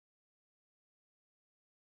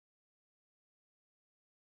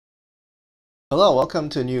Hello, welcome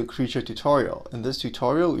to a new creature tutorial. In this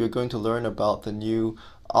tutorial, you're going to learn about the new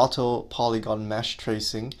auto polygon mesh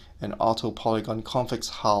tracing and auto polygon convex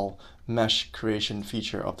hull mesh creation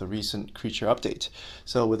feature of the recent creature update.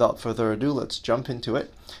 So without further ado, let's jump into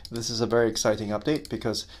it. This is a very exciting update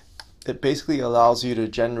because it basically allows you to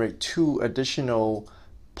generate two additional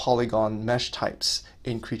polygon mesh types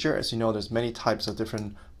in creature. As you know, there's many types of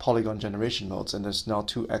different polygon generation modes, and there's now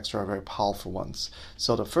two extra very powerful ones.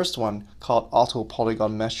 So the first one, called auto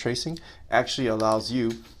polygon mesh tracing, actually allows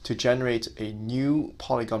you to generate a new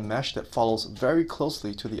polygon mesh that follows very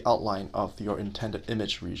closely to the outline of your intended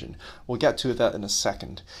image region. We'll get to that in a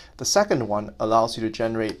second. The second one allows you to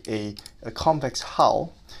generate a convex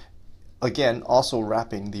hull, again also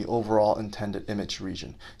wrapping the overall intended image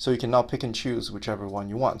region. So you can now pick and choose whichever one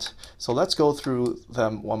you want. So let's go through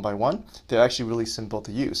them one by one. They're actually really simple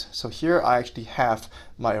to use. So here I actually have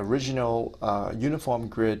my original uniform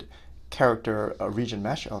grid character region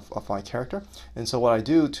mesh of my character. And so what I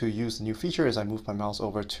do to use the new feature is I move my mouse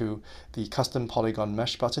over to the custom polygon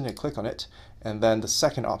mesh button and click on it. And then the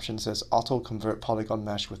second option says auto convert polygon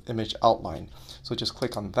mesh with image outline. So just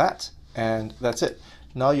click on that and that's it.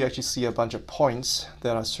 Now you actually see a bunch of points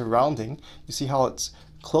that are surrounding. You see how it's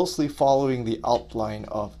closely following the outline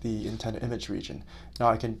of the intended image region. Now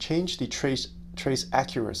I can change the trace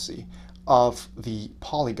accuracy of the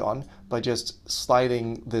polygon by just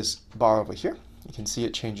sliding this bar over here. You can see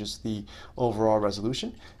it changes the overall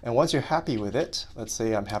resolution. And once you're happy with it, let's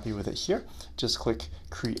say I'm happy with it here, just click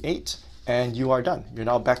Create and you are done. You're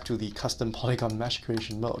now back to the custom polygon mesh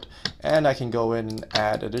creation mode. And I can go in and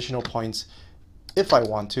add additional points if I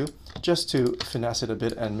want to, just to finesse it a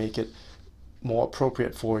bit and make it more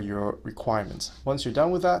appropriate for your requirements. Once you're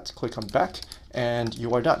done with that, click on back and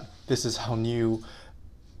you are done. This is how new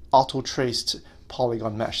auto-traced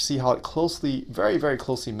polygon mesh. See how it closely, very, very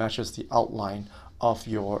closely matches the outline of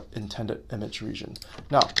your intended image region.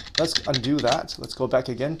 Now, let's undo that. Let's go back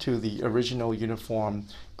again to the original uniform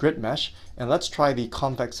grid mesh, and let's try the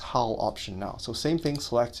convex hull option now. So same thing,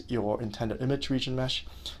 select your intended image region mesh,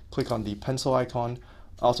 click on the pencil icon,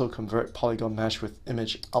 auto convert polygon mesh with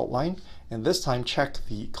image outline, and this time check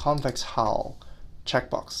the convex hull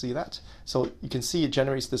checkbox. See that? So you can see it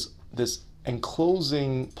generates this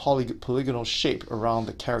enclosing polygonal shape around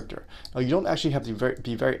the character. Now you don't actually have to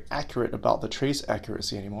be very accurate about the trace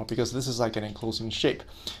accuracy anymore because this is like an enclosing shape.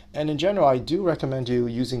 And in general, I do recommend you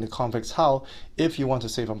using the convex hull if you want to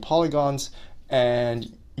save on polygons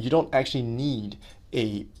and you don't actually need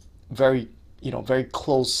a very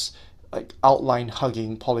close, like outline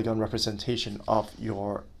hugging polygon representation of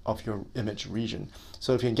your image region.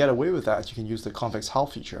 So if you can get away with that, you can use the convex hull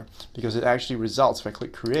feature because it actually results, if I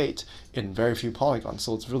click create, in very few polygons.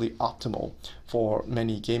 So it's really optimal for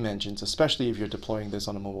many game engines, especially if you're deploying this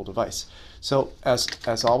on a mobile device. So as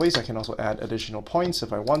always, I can also add additional points.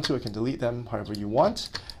 If I want to, I can delete them however you want.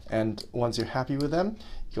 And once you're happy with them,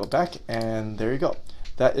 you go back and there you go.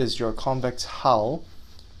 That is your convex hull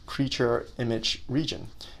creature image region.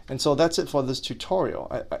 And so that's it for this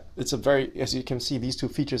tutorial. It's a very, as you can see, these two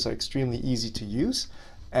features are extremely easy to use,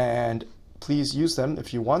 and please use them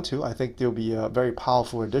if you want to. I think they'll be a very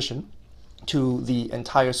powerful addition to the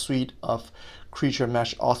entire suite of creature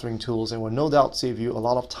mesh authoring tools and will no doubt save you a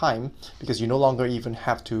lot of time because you no longer even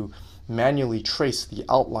have to manually trace the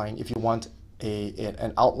outline if you want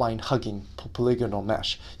an outline hugging polygonal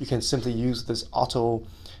mesh. You can simply use this auto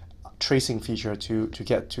tracing feature to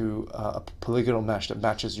get to a polygonal mesh that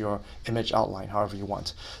matches your image outline however you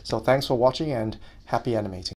want. So thanks for watching and happy animating.